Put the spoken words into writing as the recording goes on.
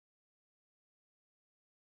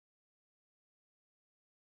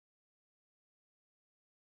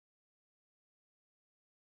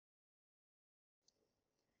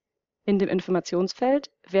In dem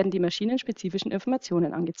Informationsfeld werden die maschinenspezifischen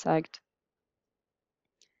Informationen angezeigt.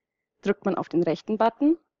 Drückt man auf den rechten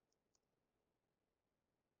Button,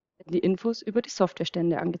 werden die Infos über die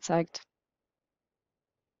Softwarestände angezeigt.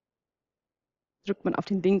 Drückt man auf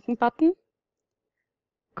den linken Button,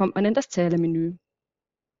 kommt man in das Zählermenü.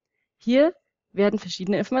 Hier werden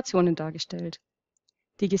verschiedene Informationen dargestellt.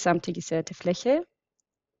 Die gesamte gesäte Fläche,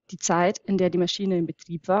 die Zeit, in der die Maschine in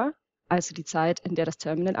Betrieb war, also die Zeit, in der das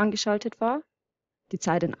Terminal angeschaltet war, die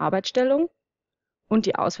Zeit in Arbeitsstellung und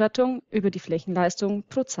die Auswertung über die Flächenleistung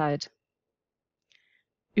pro Zeit.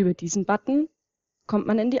 Über diesen Button kommt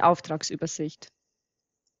man in die Auftragsübersicht.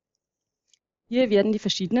 Hier werden die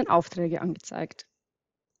verschiedenen Aufträge angezeigt.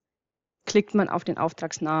 Klickt man auf den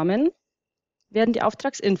Auftragsnamen, werden die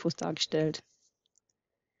Auftragsinfos dargestellt.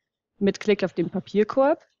 Mit Klick auf den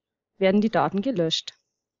Papierkorb werden die Daten gelöscht.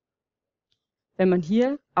 Wenn man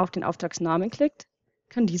hier auf den Auftragsnamen klickt,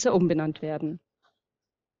 kann dieser umbenannt werden.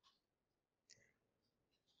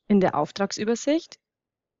 In der Auftragsübersicht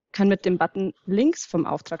kann mit dem Button links vom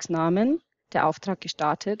Auftragsnamen der Auftrag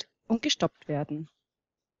gestartet und gestoppt werden.